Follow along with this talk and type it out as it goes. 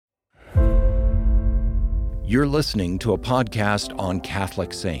You're listening to a podcast on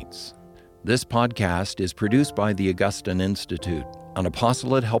Catholic saints. This podcast is produced by the Augustine Institute, an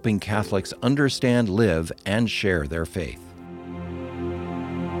apostolate helping Catholics understand, live, and share their faith.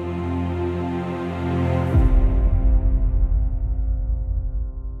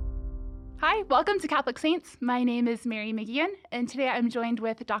 Hi, welcome to Catholic Saints. My name is Mary McGeehan, and today I'm joined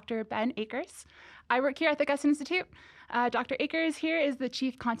with Dr. Ben Akers. I work here at the Augustine Institute. Dr. Akers here is the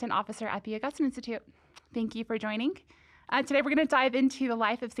Chief Content Officer at the Augustine Institute. Thank you for joining. Today we're going to dive into the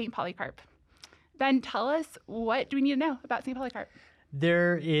life of St. Polycarp. Ben, tell us, what do we need to know about St. Polycarp?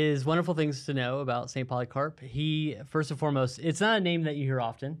 There is wonderful things to know about St. Polycarp. He, first and foremost, it's not a name that you hear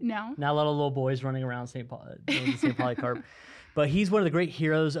often. No. Not a lot of little boys running around St. Polycarp. But he's one of the great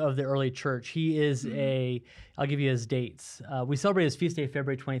heroes of the early church. He is I'll give you his dates. We celebrate his feast day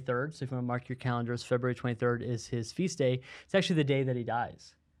February 23rd. So if you want to mark your calendars, February 23rd is his feast day. It's actually the day that he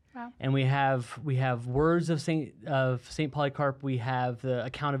dies. Wow. And we have words of Saint Polycarp. We have the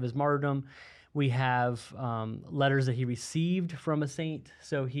account of his martyrdom. We have letters that he received from a saint.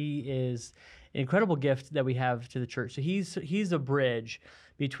 So he is an incredible gift that we have to the church. So he's a bridge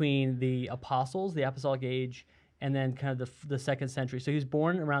between the apostles, the apostolic age, and then kind of the second century. So he was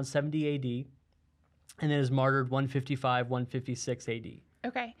born around 70 AD, and then is martyred 155, 156 AD.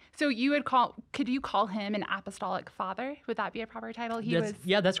 Okay, so could you call him an apostolic father? Would that be a proper title?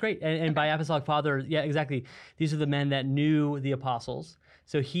 Yeah, that's great. And by apostolic father, yeah, exactly. These are the men that knew the apostles.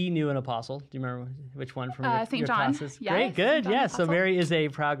 So he knew an apostle. Do you remember which one from your St. John. classes? Yes, Great, good. John Yeah, Apostle. so Mary is a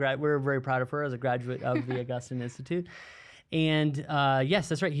proud we're very proud of her as a graduate of the Augustine Institute. And yes,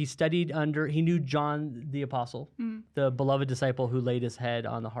 that's right. He knew John the Apostle, the beloved disciple who laid his head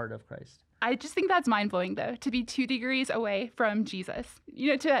on the heart of Christ. I just think that's mind-blowing, though, to be 2 degrees away from Jesus.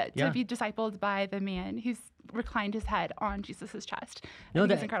 To be discipled by the man who's reclined his head on Jesus' chest.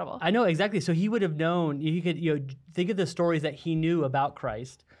 That's incredible. I know, exactly. So he would have known, you could think of the stories that he knew about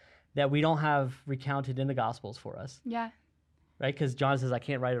Christ that we don't have recounted in the Gospels for us. Yeah. Right? Because John says, I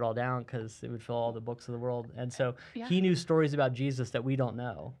can't write it all down because it would fill all the books of the world. And so he knew stories about Jesus that we don't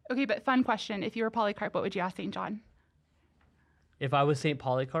know. Okay, but fun question. If you were Polycarp, what would you ask St. John? If I was St.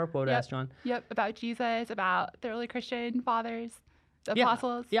 Polycarp, what would I ask John? Yep, about Jesus, about the early Christian fathers, the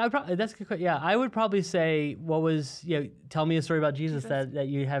apostles. Yeah, that's a good question. Yeah, I would probably say, tell me a story about Jesus. That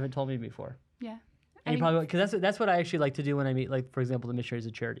you haven't told me before. Yeah. And because that's what I actually like to do when I meet, like, for example, the missionaries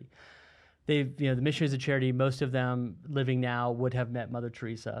of charity. The missionaries of charity, most of them living now would have met Mother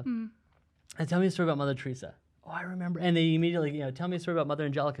Teresa. And tell me a story about Mother Teresa. Oh, I remember. And they immediately, tell me a story about Mother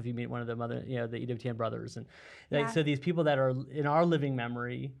Angelica if you meet one of the the EWTN brothers. And so these people that are in our living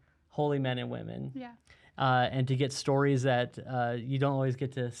memory, holy men and women. Yeah. And to get stories that you don't always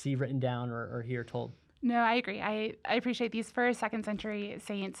get to see written down or hear told. No, I agree. I appreciate these first, second century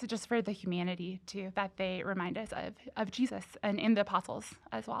saints just for the humanity too, that they remind us of Jesus and in the apostles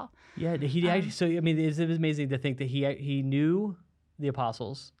as well. Yeah, he actually. So I mean, it was amazing to think that he knew the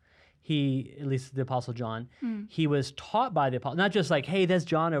apostles. At least the Apostle John, he was taught by the apostle, not just like, hey, that's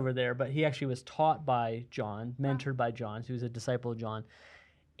John over there, but he actually was taught by John, mentored by John. So he was a disciple of John,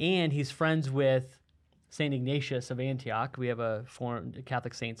 and he's friends with Saint Ignatius of Antioch. We have a formed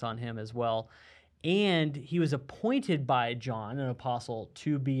Catholic saints on him as well. And he was appointed by John, an apostle,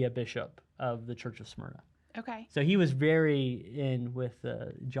 to be a bishop of the Church of Smyrna. Okay. So he was very in with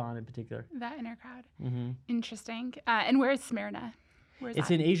John in particular. That inner crowd. Interesting. And where is Smyrna?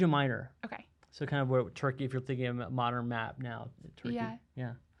 It's in Asia Minor. Okay. So kind of where Turkey, if you're thinking of a modern map now, Turkey.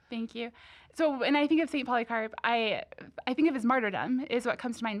 Yeah. Thank you. So when I think of St. Polycarp, I think of his martyrdom is what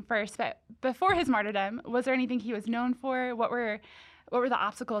comes to mind first. But before his martyrdom, was there anything he was known for? What were the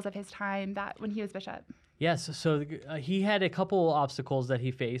obstacles of his time when he was bishop? Yes, so he had a couple obstacles that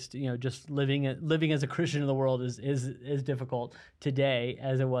he faced. Just living as a Christian in the world is difficult today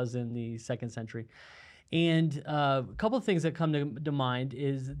as it was in the 2nd century. And a couple of things that come to mind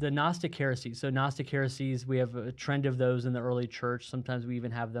is the Gnostic heresies. So Gnostic heresies, we have a trend of those in the early church. Sometimes we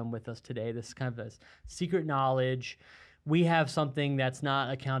even have them with us today. This kind of this secret knowledge. We have something that's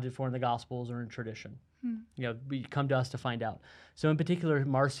not accounted for in the Gospels or in tradition. We come to us to find out. So in particular,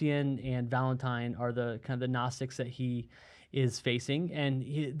 Marcion and Valentine are the kind of the Gnostics that he is facing. And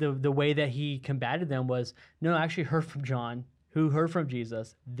the way that he combated them was, no, I actually heard from John, who heard from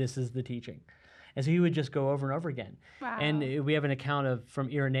Jesus. This is the teaching. And so he would just go over and over again. Wow. And we have an account from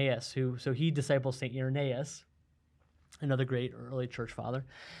Irenaeus, so he disciples St. Irenaeus, another great early church father.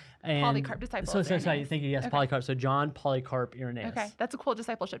 And Polycarp disciple. Sorry, thank you. Yes, okay. Polycarp. So John, Polycarp, Irenaeus. Okay, that's a cool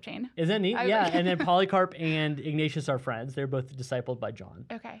discipleship chain. Isn't that neat? Yeah, and then Polycarp and Ignatius are friends. They're both discipled by John.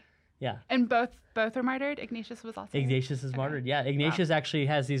 Okay. Yeah. And both are martyred? Ignatius was also? Ignatius is martyred. Yeah. Ignatius actually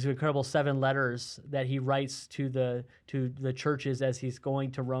has these incredible 7 letters that he writes to the churches as he's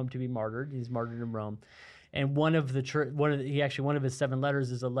going to Rome to be martyred. He's martyred in Rome. And one of his 7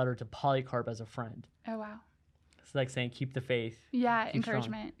 letters is a letter to Polycarp as a friend. Oh, wow. It's like saying, keep the faith. Yeah, keep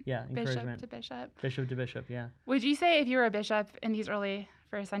encouragement. Strong. Yeah, encouragement. Bishop to bishop. Bishop to bishop, yeah. Would you say if you were a bishop in these early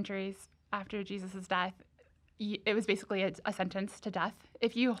first centuries after Jesus' death, it was basically a sentence to death?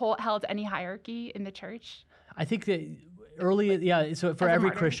 If you held any hierarchy in the church? I think that early, yeah. So for every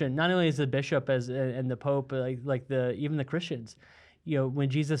martyr. Christian, not only is the bishop and the Pope, but even the Christians, when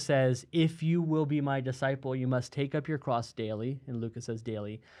Jesus says, "If you will be my disciple, you must take up your cross daily," and Luke says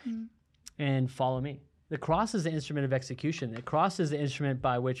daily, and follow me. The cross is the instrument of execution. The cross is the instrument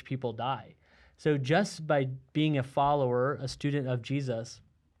by which people die. So just by being a follower, a student of Jesus,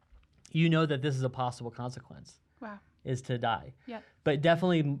 you know that this is a possible consequence. Wow. Is to die. Yep. But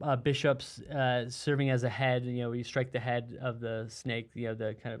definitely bishops serving as a head, you strike the head of the snake,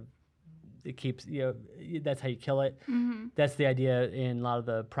 the kind of, it keeps, that's how you kill it. Mm-hmm. That's the idea in a lot of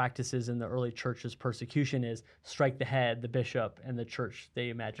the practices in the early church's persecution is strike the head, the bishop, and the church they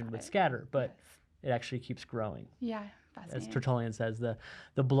imagined would scatter. But it actually keeps growing. Yeah, fascinating. As Tertullian says,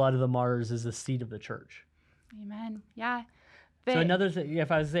 the blood of the martyrs is the seed of the church. Amen. Yeah. So another thing,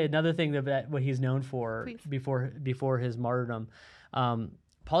 if I was to say another thing that what he's known for Please. before his martyrdom,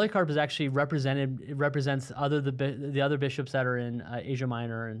 Polycarp is actually represents the other bishops that are in Asia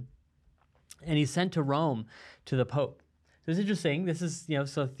Minor, and he's sent to Rome to the Pope. So it's interesting. This is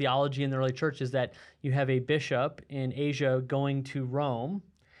so theology in the early church is that you have a bishop in Asia going to Rome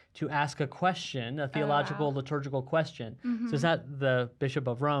to ask a question, a theological, liturgical question. Mm-hmm. So it's not the Bishop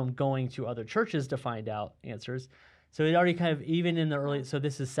of Rome going to other churches to find out answers. So it already kind of, even in the early, so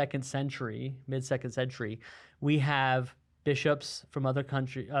this is mid-2nd century, we have bishops from other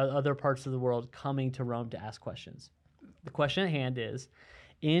parts of the world coming to Rome to ask questions. The question at hand is,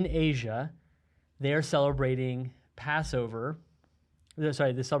 in Asia, they are celebrating Passover, they're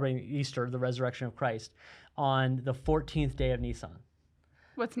celebrating Easter, the resurrection of Christ, on the 14th day of Nisan.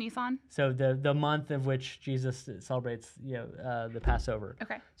 What's Nisan? So the month of which Jesus celebrates, the Passover.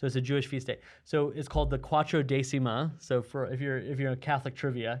 Okay. So it's a Jewish feast day. So it's called the Quattrodecima. So if you're a Catholic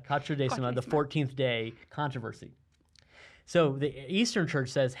trivia, Quattrodecima, the 14th day controversy. So the Eastern Church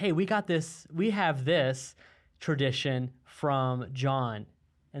says, hey, we have this tradition from John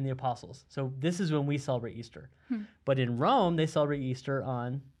and the apostles. So this is when we celebrate Easter. But in Rome, they celebrate Easter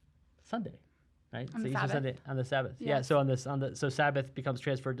on Sunday. Right, on so the Easter Sabbath. Sunday on the Sabbath. Yes. Yeah, so Sabbath becomes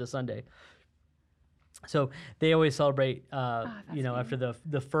transferred to Sunday. So they always celebrate, after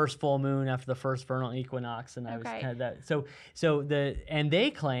the first full moon, after the first vernal equinox, and I was kind of that. So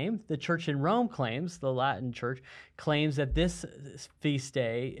they claim, the church in Rome claims, the Latin church claims that this feast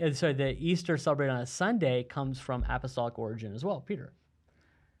day, the Easter celebrated on a Sunday comes from apostolic origin as well. Peter.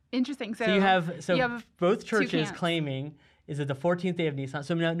 Interesting. So you have both churches camps. claiming. Is it the 14th day of Nisan?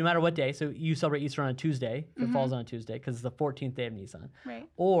 So no matter what day, so you celebrate Easter on a Tuesday, if it falls on a Tuesday, because it's the 14th day of Nisan. Right.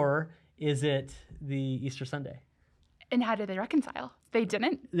 Or is it the Easter Sunday? And how did they reconcile? They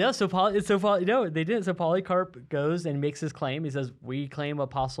didn't? Yeah, they didn't. So Polycarp goes and makes his claim. He says, we claim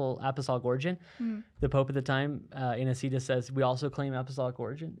apostolic origin. The Pope at the time, Inocetus, says, we also claim apostolic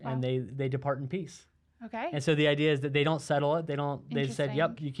origin. Wow. And they depart in peace. Okay. And so the idea is that they don't settle it. They said,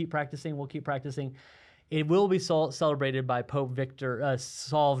 yep, you keep practicing, we'll keep practicing. It will be celebrated by Pope Victor,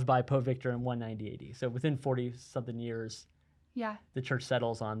 solved by Pope Victor in 190 AD. So within 40-something years, the church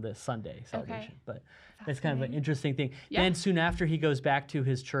settles on the Sunday celebration. Okay. But it's kind of an interesting thing. Yeah. Then soon after, he goes back to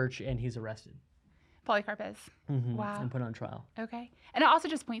his church and he's arrested. Polycarp is. Mm-hmm. Wow. And put on trial. Okay. And it also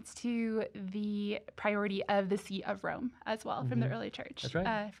just points to the priority of the See of Rome as well from the early church. That's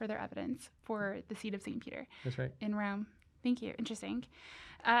right. For their evidence for the seat of St. Peter. That's right. In Rome. Thank you. Interesting.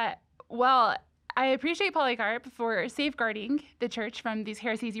 Well, I appreciate Polycarp for safeguarding the church from these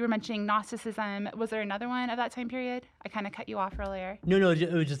heresies. You were mentioning Gnosticism. Was there another one of that time period? I kind of cut you off earlier. No,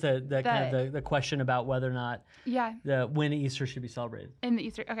 it was just the question about whether or not when Easter should be celebrated. In the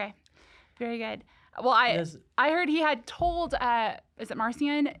Easter, okay. Very good. Well, I heard he had told, is it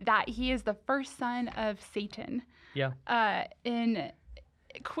Marcion, that he is the first son of Satan. Yeah. In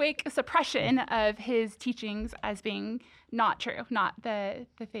quick suppression of his teachings as being not true, not the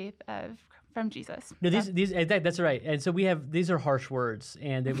faith from Jesus. No, that's right. And so these are harsh words,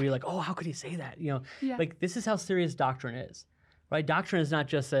 and we're like, oh, how could he say that? Like this is how serious doctrine is, right? Doctrine is not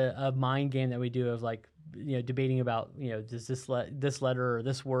just a mind game that we do of debating about, does this letter or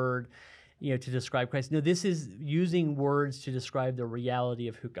this word. to describe Christ. No, this is using words to describe the reality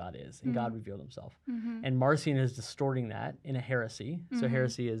of who God is, and God revealed himself. And Marcion is distorting that in a heresy. So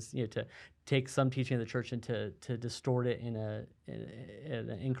heresy is to take some teaching of the church and to distort it in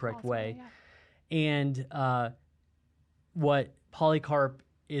an incorrect way. And what Polycarp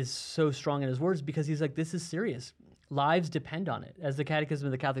is so strong in his words because he's like, this is serious. Lives depend on it. As the Catechism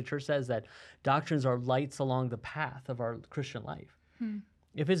of the Catholic Church says, that doctrines are lights along the path of our Christian life.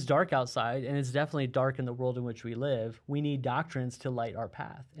 If it's dark outside, and it's definitely dark in the world in which we live, we need doctrines to light our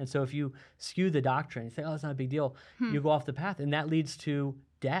path. And so if you skew the doctrine, you say, oh, it's not a big deal, you go off the path, and that leads to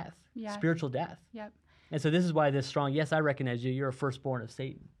death, spiritual death. Yep. And so this is why this strong, yes, I recognize you, you're a firstborn of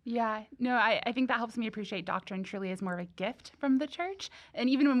Satan. Yeah, no, I think that helps me appreciate doctrine truly as more of a gift from the church. And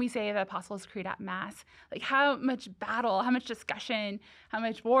even when we say the Apostles' Creed at Mass, like how much battle, how much discussion, how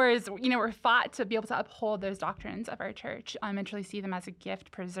much wars, were fought to be able to uphold those doctrines of our church and truly see them as a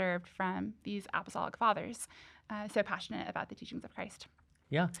gift preserved from these apostolic fathers, so passionate about the teachings of Christ.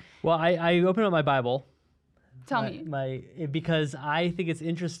 Yeah. Well, I open up my Bible. Tell me. Because I think it's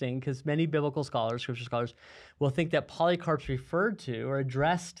interesting because many biblical scholars, scripture scholars, will think that Polycarp's referred to or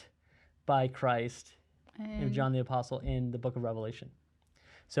addressed by Christ and John the Apostle in the book of Revelation.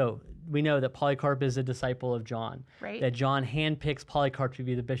 So we know that Polycarp is a disciple of John, right? That John handpicks Polycarp to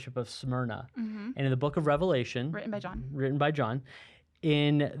be the bishop of Smyrna. And in the book of Revelation, written by John,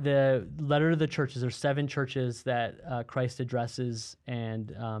 in the letter to the churches, there's 7 churches that Christ addresses,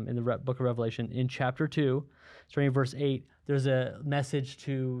 and in the book of Revelation, in chapter 2, starting in verse 8, there's a message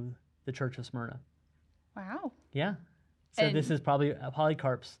to the church of Smyrna. Wow. Yeah. So this is probably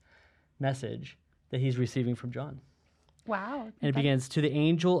Polycarp's message that he's receiving from John. Wow. And it begins, to the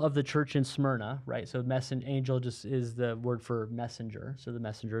angel of the church in Smyrna, right? So angel just is the word for messenger. So the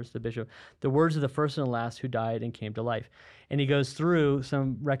messenger is the bishop. The words of the first and the last who died and came to life. And he goes through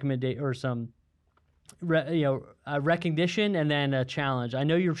some recognition and then a challenge. I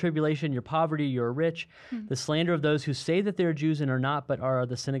know your tribulation, your poverty, you are rich. The slander of those who say that they are Jews and are not, but are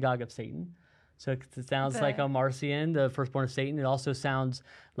the synagogue of Satan. So it sounds like a Marcion, the firstborn of Satan. It also sounds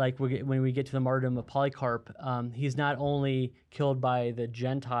like when we get to the martyrdom of Polycarp, he's not only killed by the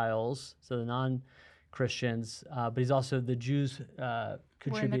Gentiles, so the non-Christians, but he's also the Jews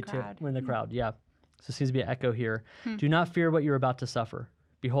contribute to. We're in the crowd, yeah. So it seems to be an echo here. Do not fear what you're about to suffer.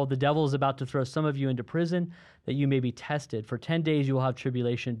 Behold, the devil is about to throw some of you into prison, that you may be tested. For 10 days you will have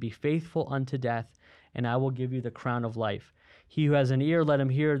tribulation. Be faithful unto death, and I will give you the crown of life. He who has an ear, let him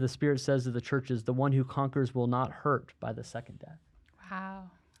hear. The Spirit says to the churches, the one who conquers will not hurt by the second death. Wow.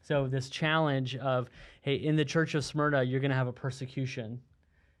 So this challenge of, hey, in the church of Smyrna, you're going to have a persecution,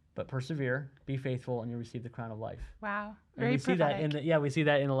 but persevere, be faithful, and you'll receive the crown of life. Wow. Very prophetic. We see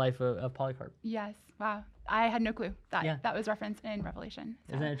that in the life of Polycarp. Yes. Wow. I had no clue that was referenced in Revelation.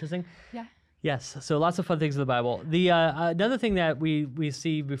 So. Isn't that interesting? Yeah. Yes, so lots of fun things in the Bible. The another thing that we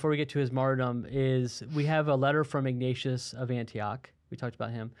see before we get to his martyrdom is we have a letter from Ignatius of Antioch, we talked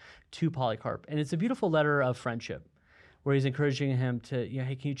about him, to Polycarp. And it's a beautiful letter of friendship where he's encouraging him to,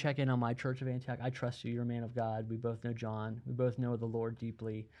 hey, can you check in on my church of Antioch? I trust you, you're a man of God. We both know John. We both know the Lord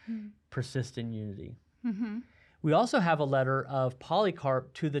deeply. Persist in unity. We also have a letter of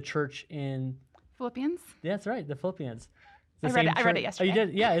Polycarp to the church in... Philippians? Yeah, that's right, the Philippians. I read it yesterday. Oh, you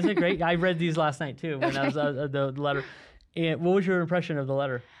did? Yeah, isn't it great? I read these last night too when I was the letter. And what was your impression of the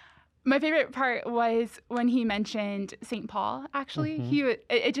letter? My favorite part was when he mentioned St. Paul. Actually,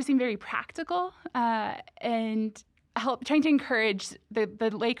 it just seemed very practical and trying to encourage the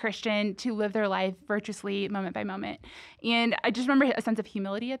lay Christian to live their life virtuously, moment by moment. And I just remember a sense of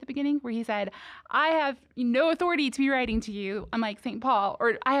humility at the beginning where he said, I have no authority to be writing to you, unlike St. Paul,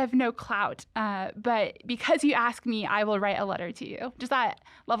 or I have no clout, but because you ask me, I will write a letter to you. Just that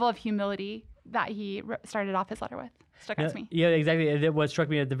level of humility that he started off his letter with stuck out to me. Yeah, exactly. What struck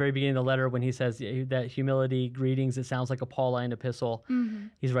me at the very beginning of the letter when he says that humility, greetings, it sounds like a Pauline epistle.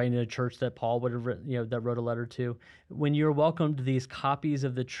 He's writing to a church that Paul would have written, that wrote a letter to. When you're welcomed these copies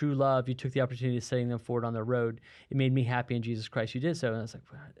of the true love, you took the opportunity of setting them forward on the road. It made me happy in Jesus Christ. You did so. And I was like,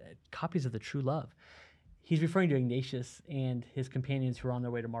 copies of the true love. He's referring to Ignatius and his companions who were on their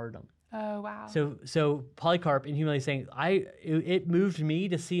way to martyrdom. Oh, wow. So Polycarp in humility saying, it moved me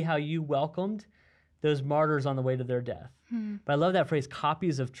to see how you welcomed those martyrs on the way to their death. But I love that phrase,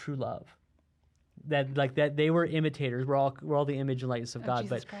 copies of true love. That they were imitators. We're all the image and likeness of God,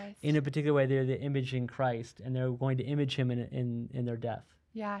 Jesus but Christ. In a particular way, they're the image in Christ, and they're going to image him in their death.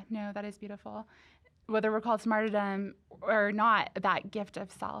 Yeah, no, that is beautiful. whether we're called to martyrdom or not, that gift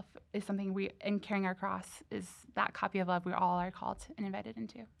of self is something in carrying our cross is that copy of love we all are called and invited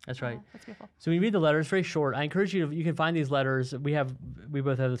into. That's right. That's beautiful. So when you read the letter, it's very short. I encourage you you can find these letters. We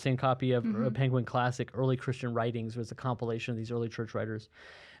both have the same copy of Penguin Classic, Early Christian Writings, which is a compilation of these early church writers.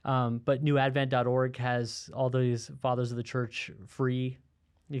 But newadvent.org has all these fathers of the church free.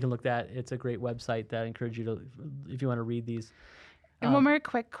 You can look at. It's a great website that I encourage you to, if you want to read these. And one more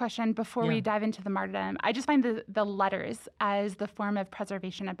quick question before we dive into the martyrdom. I just find the letters as the form of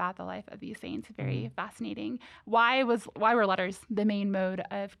preservation about the life of these saints very fascinating. Why were letters the main mode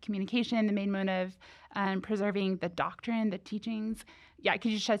of communication, the main mode of preserving the doctrine, the teachings? Yeah,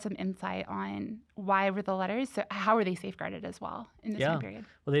 could you shed some insight on why were the letters? So how were they safeguarded as well in this time period?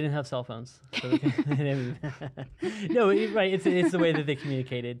 Well, they didn't have cell phones. So no, right. It's the way that they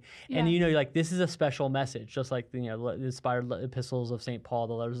communicated. And, like this is a special message, just like, the inspired epistles of St. Paul,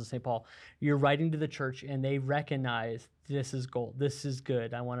 the letters of St. Paul. You're writing to the church and they recognize this is gold. This is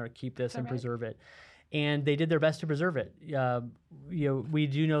good. I want to keep this and preserve it. And they did their best to preserve it. We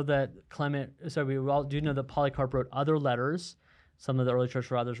do know that we all do know that Polycarp wrote other letters. Some of the early church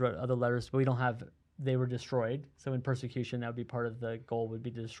fathers wrote other letters, but they were destroyed. So in persecution, that would be part of the goal, would be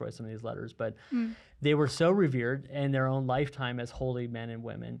to destroy some of these letters. But they were so revered in their own lifetime as holy men and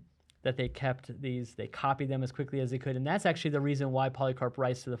women that they copied them as quickly as they could. And that's actually the reason why Polycarp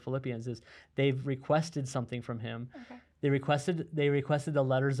writes to the Philippians is they've requested something from him. Okay. They requested the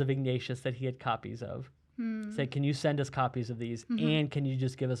letters of Ignatius that he had copies of. Said, can you send us copies of these? And can you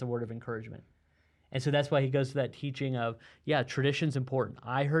just give us a word of encouragement? And so that's why he goes to that teaching of, tradition's important.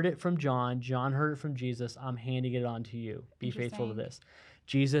 I heard it from John. John heard it from Jesus. I'm handing it on to you. Be faithful to this.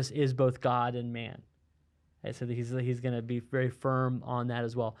 Jesus is both God and man. And so he's going to be very firm on that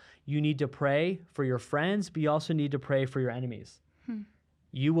as well. You need to pray for your friends, but you also need to pray for your enemies.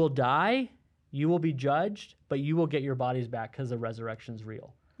 You will die, you will be judged, but you will get your bodies back because the resurrection's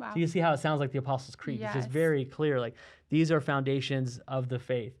real. Wow. So you see how it sounds like the Apostles' Creed. Yes. It's just very clear. Like these are foundations of the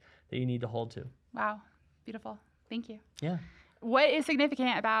faith that you need to hold to. Wow. Beautiful. Thank you. Yeah. What is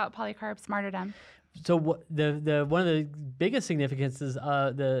significant about Polycarp's martyrdom? So the one of the biggest significances,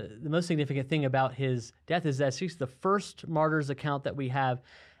 the most significant thing about his death is that she's the first martyr's account that we have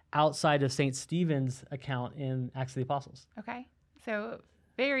outside of St. Stephen's account in Acts of the Apostles. Okay. So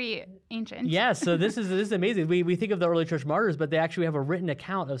very ancient. Yeah, so this is amazing. We think of the early church martyrs, but they actually have a written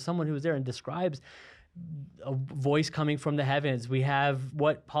account of someone who was there and describes a voice coming from the heavens. We have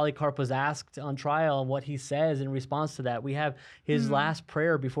what Polycarp was asked on trial and what he says in response to that. We have his last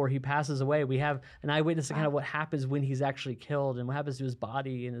prayer before he passes away. We have an eyewitness to kind of what happens when he's actually killed and what happens to his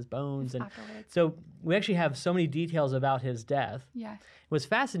body and his bones. And so we actually have so many details about his death. Yeah. What's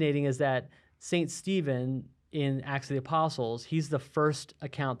fascinating is that St. Stephen in Acts of the Apostles, he's the first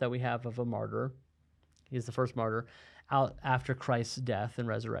account that we have of a martyr. He's the first martyr out after Christ's death and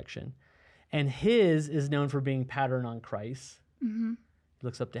resurrection. And his is known for being patterned on Christ. He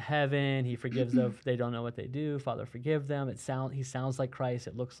looks up to heaven. He forgives them if they don't know what they do. Father, forgive them. He sounds like Christ.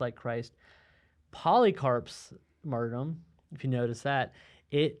 It looks like Christ. Polycarp's martyrdom, if you notice that,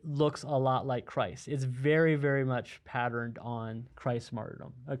 it looks a lot like Christ. It's very, very much patterned on Christ's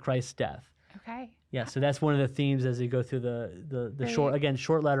martyrdom, Christ's death. Okay. Yeah, so that's one of the themes as you go through the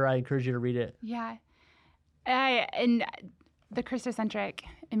short letter. I encourage you to read it. Yeah. And the Christocentric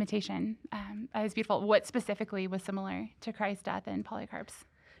imitation is beautiful. What specifically was similar to Christ's death and Polycarp's?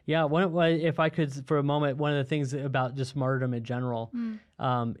 Yeah, if I could for a moment, one of the things about just martyrdom in general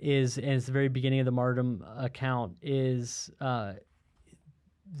is, and it's the very beginning of the martyrdom account, is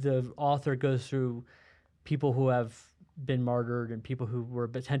the author goes through people who have been martyred and people who were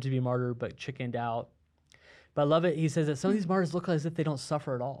attempted to be martyred but chickened out. But I love it. He says that some of these martyrs look as if they don't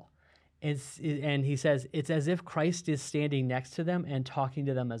suffer at all. And he says, it's as if Christ is standing next to them and talking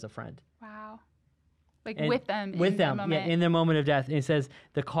to them as a friend. Wow. With them. Yeah, in their moment of death. And he says,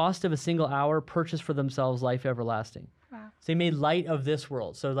 the cost of a single hour purchased for themselves life everlasting. Wow. So he made light of this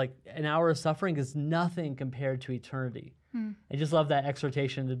world. So an hour of suffering is nothing compared to eternity. I just love that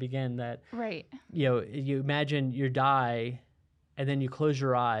exhortation to begin that, you imagine you die and then you close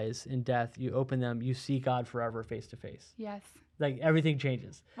your eyes in death, you open them, you see God forever face to face. Yes. Everything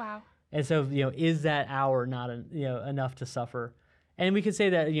changes. Wow. And so, is that hour not, enough to suffer? And we could say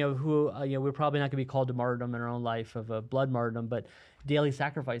that, we're probably not going to be called to martyrdom in our own life of a blood martyrdom, but daily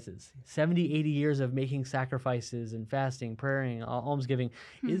sacrifices, 70, 80 years of making sacrifices and fasting, praying, almsgiving,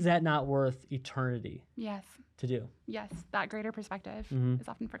 is that not worth eternity? Yes. To do? Yes, that greater perspective is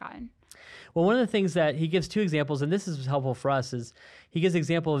often forgotten. Well, one of the things that he gives two examples, and this is helpful for us, is he gives the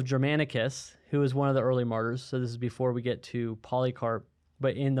example of Germanicus, who was one of the early martyrs. So this is before we get to Polycarp,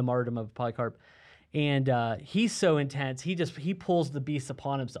 but in the martyrdom of Polycarp. And he's so intense. He pulls the beast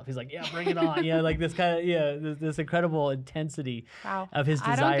upon himself. He's like, yeah, bring it on. Like this kind of this incredible intensity of his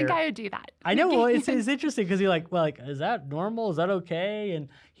desire. I don't think I would do that. I know. Well, it's interesting because you're like, well, like, is that normal? Is that okay? And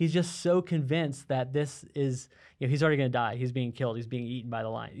he's just so convinced that this is, he's already going to die. He's being killed. He's being eaten by the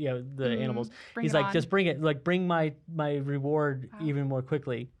lion. The animals. He's like, just bring it. Like, bring my reward even more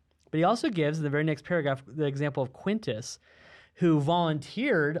quickly. But he also gives in the very next paragraph the example of Quintus, who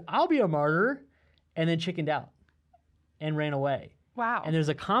volunteered, I'll be a martyr, and then chickened out and ran away. Wow. And there's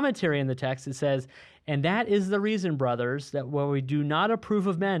a commentary in the text that says, and that is the reason, brothers, that while we do not approve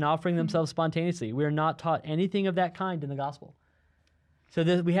of men offering themselves spontaneously, we are not taught anything of that kind in the gospel.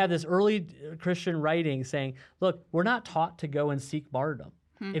 So we have this early Christian writing saying, look, we're not taught to go and seek martyrdom.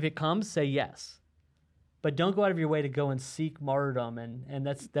 If it comes, say yes. But don't go out of your way to go and seek martyrdom, and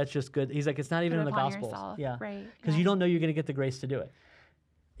that's just good. He's like, it's not even in the Gospels. Yeah. Right. Because you don't know you're going to get the grace to do it.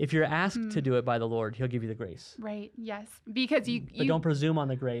 If you're asked to do it by the Lord, he'll give you the grace. Right, yes. Because But don't presume on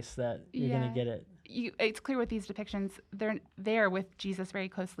the grace that you're going to get it. It's clear with these depictions, they're there with Jesus very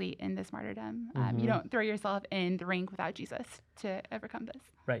closely in this martyrdom. You don't throw yourself in the ring without Jesus to overcome this.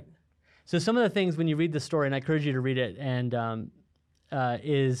 Right. So some of the things when you read the story, and I encourage you to read it, and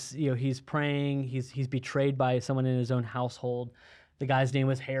is, he's praying, he's betrayed by someone in his own household. The guy's name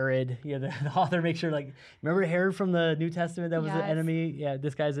was Herod. The author makes sure, like, remember Herod from the New Testament that was an enemy? Yeah,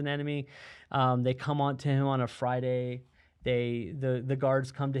 this guy's an enemy. They come on to him on a Friday. The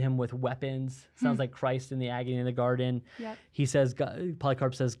guards come to him with weapons. Sounds like Christ in the agony in the garden. Yep. He says,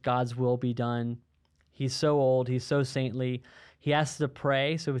 Polycarp says, God's will be done. He's so old. He's so saintly. He has to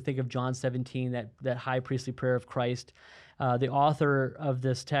pray. So we think of John 17, that high priestly prayer of Christ. The author of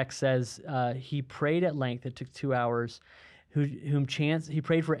this text says he prayed at length. It took 2 hours. He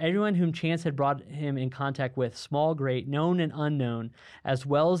prayed for everyone whom chance had brought him in contact with, small, great, known and unknown, as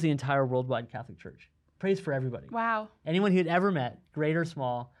well as the entire worldwide Catholic Church. Prays for everybody. Wow. Anyone he had ever met, great or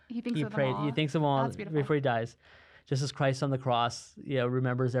small, he thinks of prayed. them all. He thinks of them all before he dies. Just as Christ on the cross,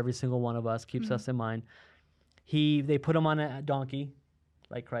 remembers every single one of us, keeps us in mind. They put him on a donkey,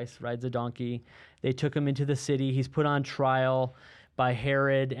 like Christ rides a donkey. They took him into the city. He's put on trial by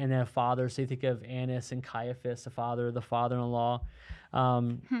Herod and a father. So you think of Annas and Caiaphas, the father-in-law.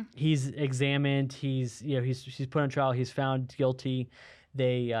 He's examined. He's put on trial. He's found guilty.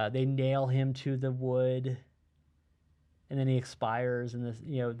 They nail him to the wood, and then he expires. And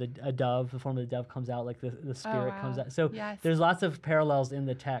a dove, the form of the dove, comes out, like the spirit comes out. So there's lots of parallels in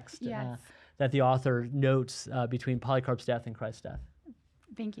the text that the author notes between Polycarp's death and Christ's death.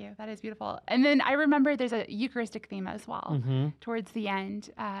 Thank you. That is beautiful. And then I remember there's a Eucharistic theme as well. Towards the end,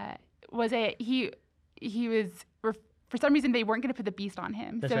 he was for some reason they weren't going to put the beast on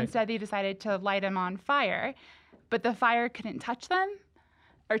him, instead they decided to light him on fire, but the fire couldn't touch them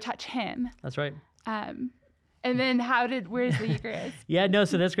or touch him. That's right. And then where's the Eucharist?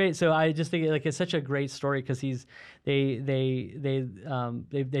 So that's great. So I just think it's such a great story because they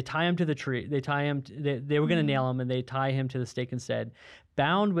tie him to the tree. They were going to nail him, and they tie him to the stake instead.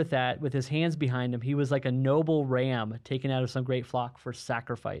 Bound with his hands behind him, he was like a noble ram taken out of some great flock for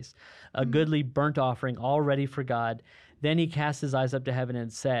sacrifice, a goodly burnt offering all ready for God. Then he cast his eyes up to heaven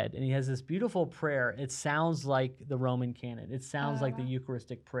and said, and he has this beautiful prayer. It sounds like the Roman canon. It sounds like the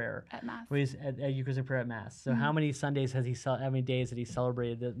Eucharistic prayer. At Mass. Where he's at Eucharistic prayer at Mass. So how many days has he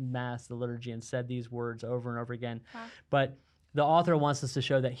celebrated the Mass, the liturgy, and said these words over and over again? Wow. But the author wants us to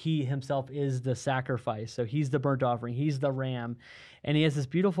show that he himself is the sacrifice. So he's the burnt offering. He's the ram. And he has this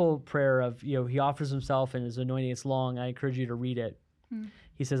beautiful prayer of, he offers himself and his anointing is long. I encourage you to read it.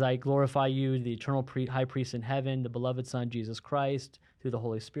 He says, I glorify you, the eternal high priest in heaven, the beloved Son, Jesus Christ, through the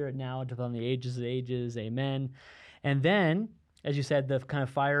Holy Spirit now, until the ages of ages. Amen. And then, as you said, the kind of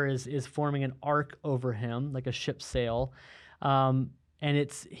fire is forming an arc over him, like a ship's sail. And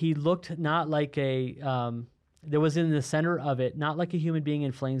he looked not like there was in the center of it, not like a human being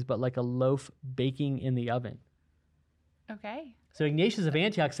in flames, but like a loaf baking in the oven. Okay. So Ignatius of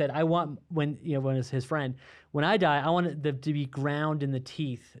Antioch said, I want, when it's his friend, when I die, I want them to be ground in the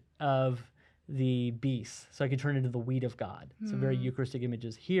teeth of the beast so I can turn into the wheat of God. So very Eucharistic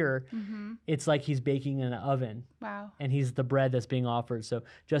images. Here, it's like he's baking in an oven. Wow. And he's the bread that's being offered. So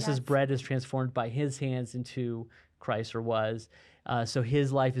just as bread is transformed by his hands into Christ, or was, so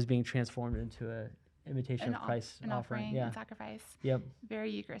his life is being transformed into an imitation of Christ's offering and sacrifice. Yep. Very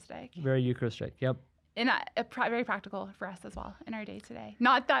Eucharistic. Very Eucharistic, yep. And very practical for us as well in our day today.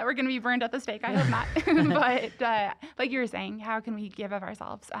 Not that we're going to be burned at the stake, I hope not. But like you were saying, how can we give of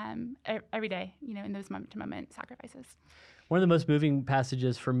ourselves every day, in those moment-to-moment sacrifices? One of the most moving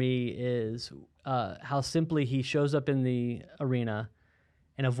passages for me is how simply he shows up in the arena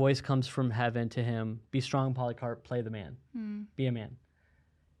and a voice comes from heaven to him, "Be strong, Polycarp, play the man, be a man."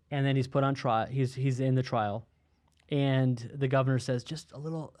 And then he's put on trial. He's in the trial, and the governor says, "Just a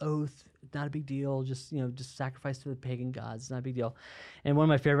little oath, not a big deal. Just sacrifice to the pagan gods, not a big deal." And one of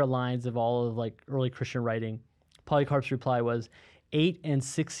my favorite lines of all of like early Christian writing, Polycarp's reply was, 8 and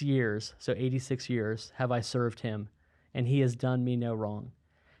 6 years, so 86 years, have I served him, and he has done me no wrong.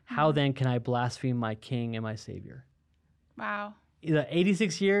 How then can I blaspheme my king and my savior? Wow.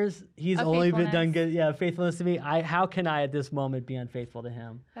 86 years, he's Of only been faithfulness. done good, faithfulness to me. How can I at this moment be unfaithful to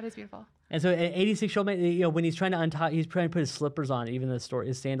him? That is beautiful. And so an 86-year-old man, when he's trying to untie, he's trying to put his slippers on, even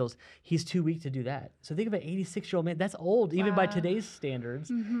his sandals, he's too weak to do that. So think of an 86-year-old man. That's old, even by today's standards.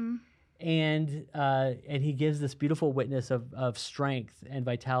 Mm-hmm. And he gives this beautiful witness of strength and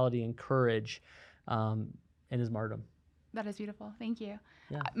vitality and courage in his martyrdom. That is beautiful. Thank you.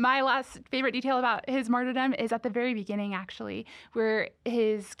 Yeah. My last favorite detail about his martyrdom is at the very beginning, actually, where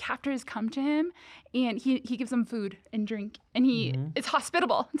his captors come to him and he gives them food and drink. And he is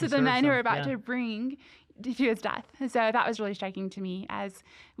hospitable to the men who are about to bring to his death. So that was really striking to me as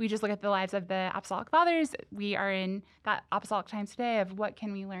we just look at the lives of the apostolic fathers. We are in that apostolic time today of what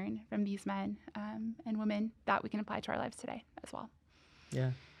can we learn from these men and women that we can apply to our lives today as well.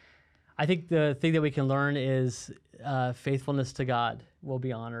 Yeah. I think the thing that we can learn is faithfulness to God will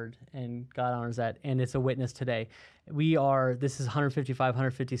be honored, and God honors that, and it's a witness today. This is 155,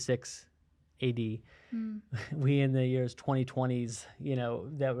 156 AD. We in the years 2020s,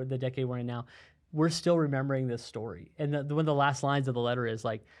 that were the decade we're in now, we're still remembering this story. And one of the last lines of the letter is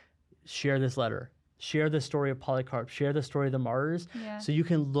like, share this letter. Share the story of Polycarp. Share the story of the martyrs, so you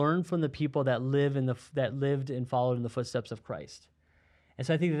can learn from the people that lived and followed in the footsteps of Christ. And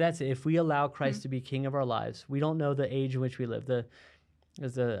so I think that's it. If we allow Christ to be king of our lives, we don't know the age in which we live.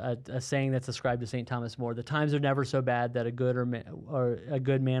 There's a saying that's ascribed to St. Thomas More: the times are never so bad that a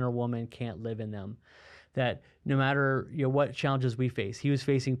good man or woman can't live in them. That no matter what challenges we face, he was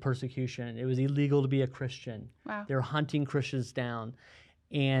facing persecution. It was illegal to be a Christian. Wow. They were hunting Christians down.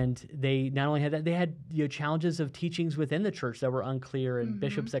 And they not only had that, they had challenges of teachings within the church that were unclear, and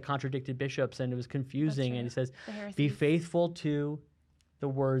bishops that contradicted bishops, and it was confusing. And he says, be faithful to the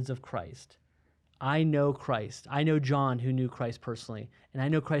words of Christ. I know Christ. I know John, who knew Christ personally, and I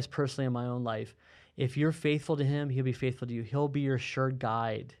know Christ personally in my own life. If you're faithful to him, he'll be faithful to you. He'll be your sure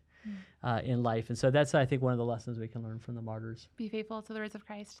guide in life. And so that's, I think, one of the lessons we can learn from the martyrs. Be faithful to the words of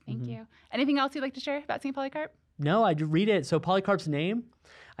Christ. Thank you. Anything else you'd like to share about St. Polycarp? No, I read it. So Polycarp's name,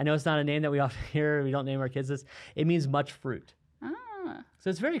 I know it's not a name that we often hear. We don't name our kids this. It means much fruit. Ah.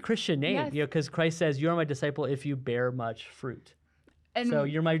 So it's a very Christian name, because Christ says, you are my disciple if you bear much fruit. And so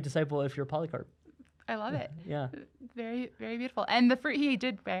you're my disciple if you're Polycarp. I love it. Yeah. Very, very beautiful. And the fruit he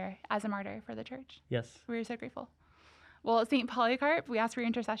did bear as a martyr for the church. Yes. We're so grateful. Well, St. Polycarp, we ask for your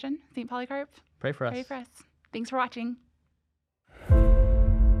intercession. St. Polycarp, pray for us. Pray for us. Thanks for watching.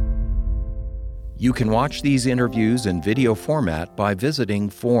 You can watch these interviews in video format by visiting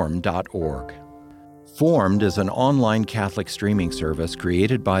formed.org. Formed is an online Catholic streaming service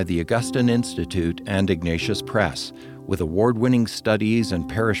created by the Augustine Institute and Ignatius Press, with award-winning studies and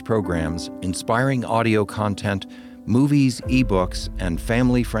parish programs, inspiring audio content, movies, ebooks, and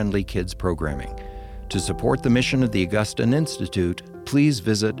family-friendly kids programming. To support the mission of the Augustine Institute, please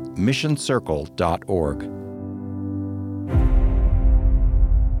visit missioncircle.org.